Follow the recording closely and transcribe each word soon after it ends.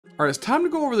All right, it's time to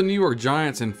go over the New York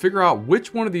Giants and figure out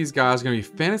which one of these guys is going to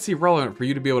be fantasy relevant for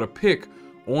you to be able to pick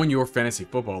on your fantasy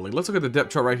football league. Let's look at the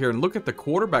depth chart right here and look at the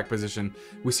quarterback position.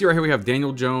 We see right here we have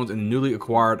Daniel Jones and newly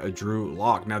acquired Drew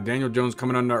Lock. Now, Daniel Jones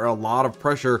coming under a lot of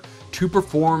pressure to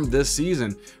perform this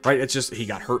season, right? It's just he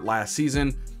got hurt last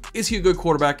season. Is he a good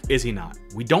quarterback? Is he not?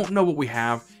 We don't know what we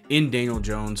have in Daniel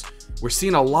Jones. We're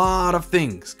seeing a lot of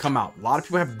things come out. A lot of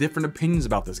people have different opinions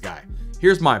about this guy.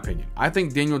 Here's my opinion. I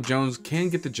think Daniel Jones can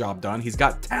get the job done. He's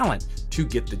got talent to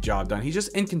get the job done. He's just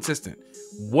inconsistent.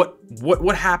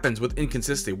 What happens with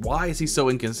inconsistency? Why is he so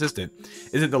inconsistent?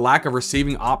 Is it the lack of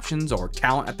receiving options or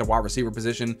talent at the wide receiver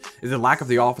position? Is it the lack of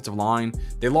the offensive line?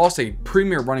 They lost a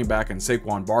premier running back in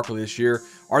Saquon Barkley this year.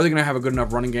 Are they going to have a good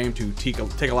enough running game to take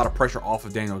a lot of pressure off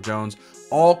of Daniel Jones?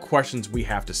 All questions we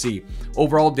have to see.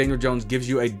 Overall, Daniel Jones gives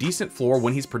you a decent floor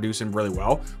when he's producing really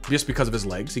well, just because of his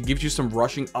legs. He gives you some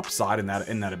rushing upside in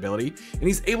that ability, and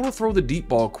he's able to throw the deep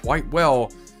ball quite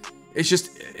well. It's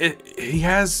just he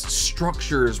has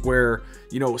structures where,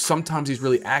 you know, sometimes he's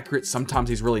really accurate, sometimes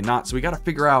he's really not. So we got to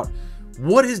figure out,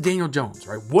 what is Daniel Jones,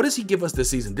 right? What does he give us this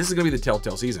season? This is going to be the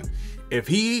telltale season. If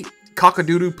he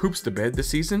cock-a-doodle poops the bed this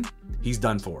season, he's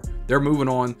done for. They're moving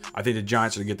on. I think the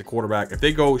Giants are going to get the quarterback. If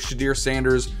they go Shadir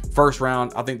Sanders first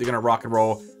round, I think they're going to rock and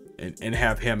roll and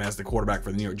have him as the quarterback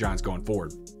for the New York Giants going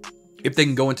forward. If they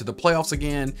can go into the playoffs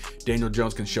again, Daniel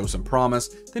Jones can show some promise,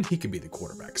 then he could be the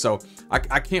quarterback. So I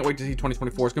can't wait to see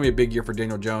 2024. It's going to be a big year for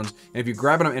Daniel Jones. And if you're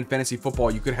grabbing him in fantasy football,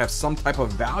 you could have some type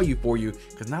of value for you,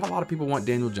 because not a lot of people want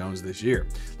Daniel Jones this year.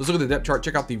 Let's look at the depth chart.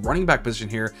 Check out the running back position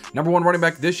here. Number one running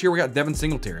back this year, we got Devin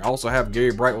Singletary. I also have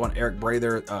Gary Brightwell and Eric Gray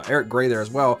there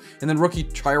as well. And then rookie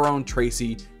Tyrone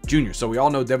Tracy Jr. So we all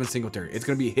know Devin Singletary. It's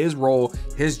going to be his role,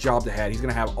 his job to have. He's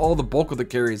going to have all the bulk of the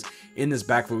carries in this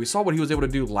backfield. We saw what he was able to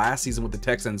do last season with the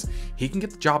Texans. He can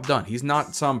get the job done. He's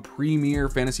not some premier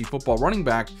fantasy football running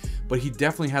back, but he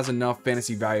definitely has enough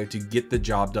fantasy value to get the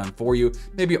job done for you.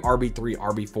 Maybe RB3,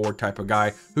 RB4 type of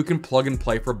guy who can plug and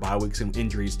play for bye weeks and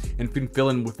injuries and can fill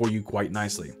in for you quite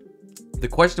nicely. The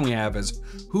question we have is,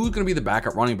 who's going to be the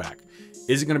backup running back?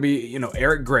 Is it going to be, you know,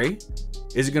 Eric Gray?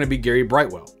 Is it going to be Gary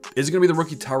Brightwell? Is it going to be the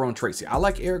rookie Tyrone Tracy? I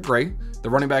like Eric Gray, the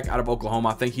running back out of Oklahoma.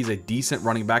 I think he's a decent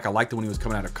running back. I liked it when he was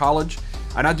coming out of college.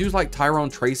 And I do like Tyrone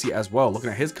Tracy as well. Looking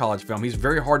at his college film, he's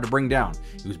very hard to bring down.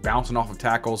 He was bouncing off of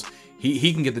tackles.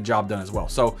 He can get the job done as well.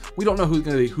 So we don't know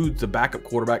who's the backup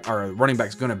quarterback or running back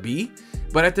is going to be.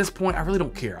 But at this point, I really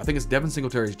don't care. I think it's Devin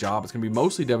Singletary's job. It's going to be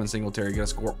mostly Devin Singletary going to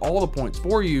score all the points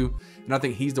for you. And I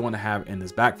think he's the one to have in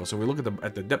this backfield. So we look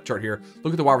at the depth chart here.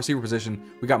 Look at the wide receiver position.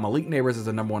 We got Malik Nabers as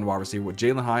the number one wide receiver with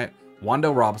Jalen Hyatt,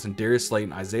 Wan'Dale Robinson, Darius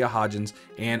Slayton, Isaiah Hodgins,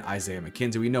 and Isaiah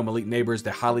McKenzie. We know Malik Nabers,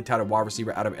 the highly touted wide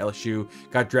receiver out of LSU,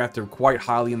 got drafted quite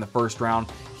highly in the first round.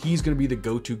 He's going to be the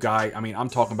go-to guy. I mean, I'm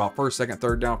talking about first, second,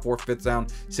 third down, fourth, fifth down,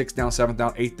 sixth down, seventh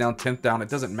down, eighth down, 10th down. It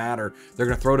doesn't matter. They're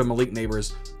going to throw to Malik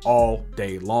Nabers all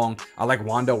day long. I like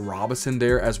Wan'Dale Robinson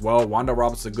there as well. Wan'Dale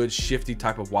Robinson, a good shifty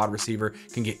type of wide receiver,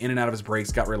 can get in and out of his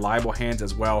breaks, got reliable hands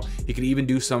as well. He can even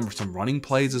do some running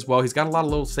plays as well. He's got a lot of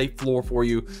little safe floor for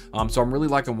you. So I'm really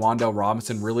liking Wan'Dale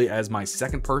Robinson really as my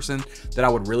second person that I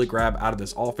would really grab out of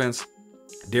this offense.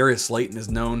 Darius Slayton is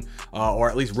known, or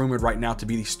at least rumored right now, to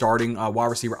be the starting wide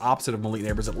receiver opposite of Malik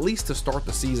Nabers, at least to start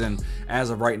the season as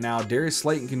of right now. Darius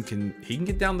Slayton can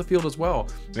get down the field as well.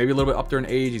 Maybe a little bit up there in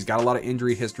age. He's got a lot of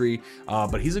injury history,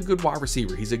 but he's a good wide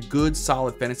receiver. He's a good,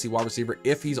 solid fantasy wide receiver.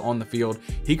 If he's on the field,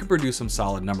 he can produce some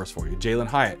solid numbers for you. Jalen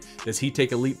Hyatt, does he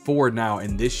take a leap forward now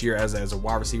in this year as a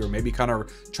wide receiver? Maybe kind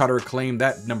of try to reclaim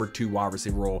that number 2 wide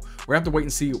receiver role. We're going to have to wait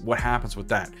and see what happens with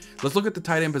that. Let's look at the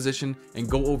tight end position and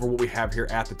go over what we have here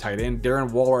at the tight end. Darren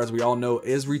Waller, as we all know,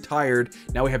 is retired.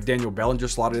 Now we have Daniel Bellinger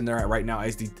slotted in there right now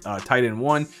as the tight end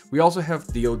 1. We also have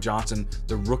Theo Johnson,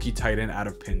 the rookie tight end out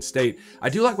of Penn State. I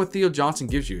do like what Theo Johnson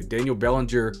gives you. Daniel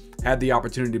Bellinger had the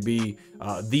opportunity to be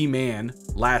the man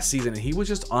last season, and he was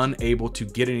just unable to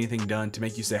get anything done to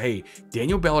make you say, hey,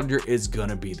 Daniel Bellinger is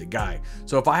gonna be the guy.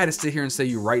 So if I had to sit here and say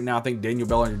you right now, I think Daniel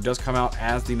Bellinger does come out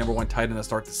as the number 1 tight end to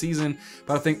start the season.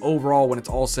 But I think overall, when it's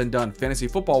all said and done, fantasy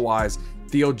football wise,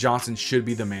 Theo Johnson should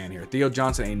be the man here. Theo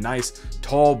Johnson, a nice,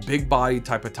 tall, big body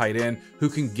type of tight end who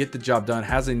can get the job done,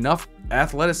 has enough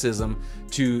athleticism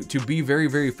to be very,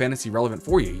 very fantasy relevant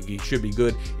for you. He should be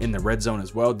good in the red zone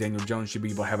as well. Daniel Jones should be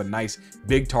able to have a nice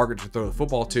big target to throw the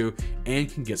football to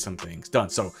and can get some things done.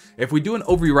 So if we do an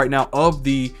overview right now of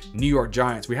the New York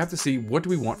Giants, we have to see, what do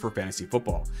we want for fantasy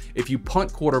football? If you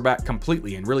punt quarterback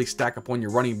completely and really stack up on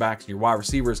your running backs and your wide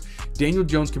receivers, Daniel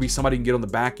Jones can be somebody you can get on the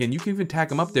back end. You can even tag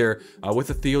him up there with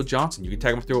a Theo Johnson. You can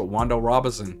tag him up there with Wan'Dale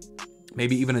Robinson.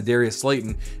 maybe even a Darius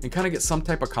Slayton, and kind of get some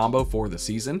type of combo for the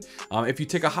season. If you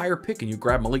take a higher pick and you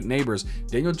grab Malik Neighbors,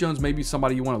 Daniel Jones may be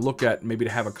somebody you want to look at, maybe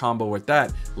to have a combo with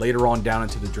that later on down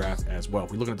into the draft as well.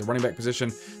 If we're looking at the running back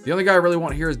position, the only guy I really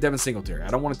want here is Devin Singletary. I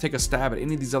don't want to take a stab at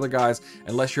any of these other guys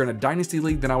unless you're in a dynasty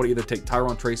league. Then I would either take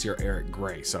Tyrone Tracy or Eric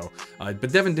Gray. So,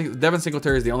 but Devin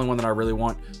Singletary is the only one that I really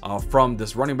want from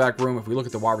this running back room. If we look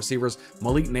at the wide receivers,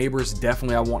 Malik Neighbors,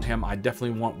 definitely I want him. I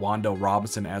definitely want Wan'Dale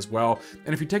Robinson as well.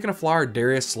 And if you're taking a flyer,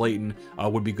 Darius Slayton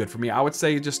would be good for me. I would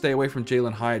say just stay away from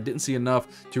Jalen Hyatt. Didn't see enough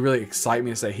to really excite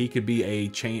me to say he could be a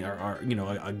chain or you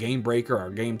know, a game breaker or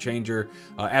a game changer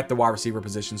at the wide receiver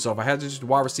position. So if I had just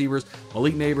wide receivers,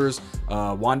 Malik Neighbors,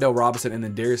 Wan'Dale Robinson, and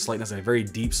then Darius Slayton as a very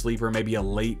deep sleeper, maybe a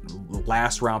late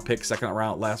last round pick,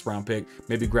 last round pick,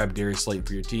 maybe grab Darius Slayton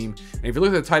for your team. And if you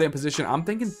look at the tight end position, I'm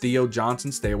thinking Theo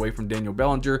Johnson. Stay away from Daniel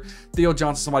Bellinger. Theo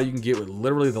Johnson, somebody you can get with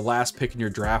literally the last pick in your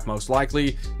draft, most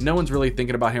likely. No one's really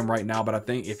thinking about him right now, but I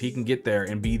think if he can get there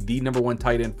and be the #1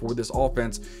 tight end for this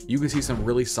offense, you can see some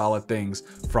really solid things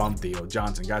from Theo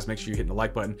Johnson. Guys, make sure you're hitting the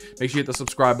like button. Make sure you hit the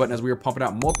subscribe button as we are pumping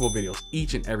out multiple videos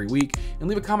each and every week. And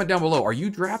leave a comment down below. Are you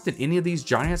drafting any of these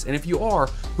Giants? And if you are,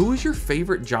 who is your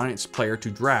favorite Giants player to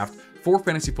draft for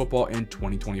fantasy football in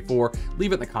 2024?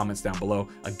 Leave it in the comments down below.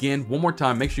 Again, one more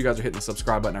time, make sure you guys are hitting the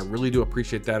subscribe button. I really do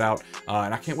appreciate that out.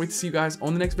 And I can't wait to see you guys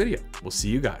on the next video. We'll see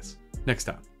you guys next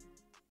time.